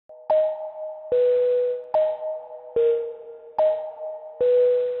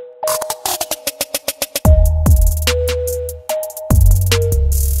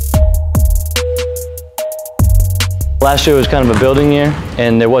Last year was kind of a building year,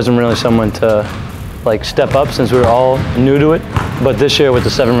 and there wasn't really someone to step up since we were all new to it. But this year with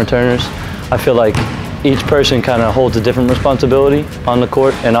the 7 returners, I feel like each person kind of holds a different responsibility on the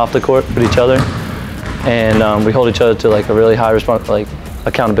court and off the court with each other. And we hold each other to a really high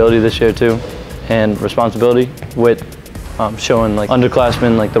accountability this year too, and responsibility with showing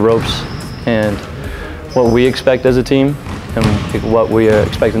underclassmen the ropes and what we expect as a team and what we are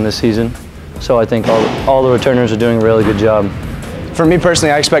expecting this season. So I think all the returners are doing a really good job. For me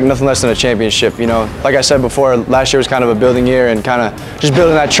personally, I expect nothing less than a championship. You know, like I said before, last year was kind of a building year, and kind of just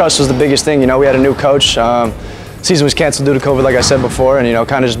building that trust was the biggest thing. You know, we had a new coach. Season was canceled due to COVID, like I said before, and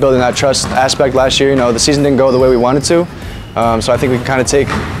kind of just building that trust aspect last year. You know, the season didn't go the way we wanted to, so I think we can kind of take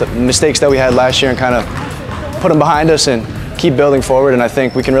the mistakes that we had last year and kind of put them behind us and keep building forward. And I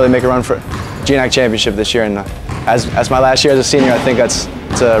think we can really make a run for GNAC championship this year. And as my last year as a senior, I think it's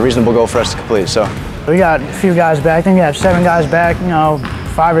a reasonable goal for us to complete. So we got a few guys back. I think we have 7 guys back. You know,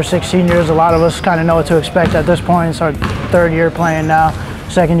 5 or 6 seniors. A lot of us kind of know what to expect at this point. It's our 3rd year playing now,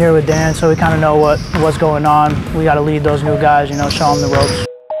 2nd year with Dan, so we kind of know what's going on. We got to lead those new guys, you know, show them the ropes.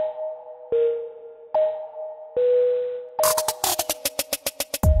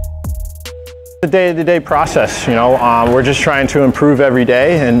 The day-to-day process, you know, we're just trying to improve every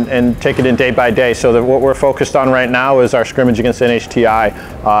day and take it in day by day. So that what we're focused on right now is our scrimmage against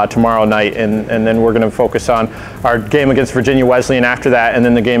NHTI tomorrow night, and then we're going to focus on our game against Virginia Wesleyan after that, and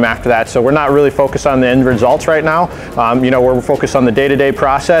then the game after that. So we're not really focused on the end results right now. You know, we're focused on the day-to-day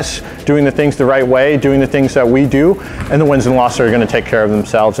process, doing the things the right way, doing the things that we do, and the wins and losses are going to take care of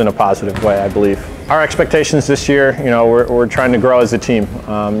themselves in a positive way, I believe. Our expectations this year, you know, we're trying to grow as a team.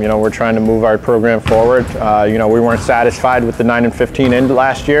 You know, we're trying to move our program forward. You know, we weren't satisfied with the 9-15 end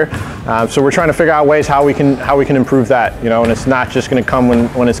last year, so we're trying to figure out ways how we can improve that. You know, and it's not just going to come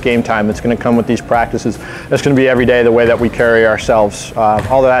when it's game time. It's going to come with these practices. It's going to be every day the way that we carry ourselves.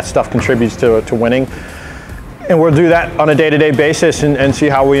 All of that stuff contributes to winning. And we'll do that on a day-to-day basis and see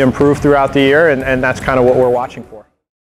how we improve throughout the year, and that's kind of what we're watching for.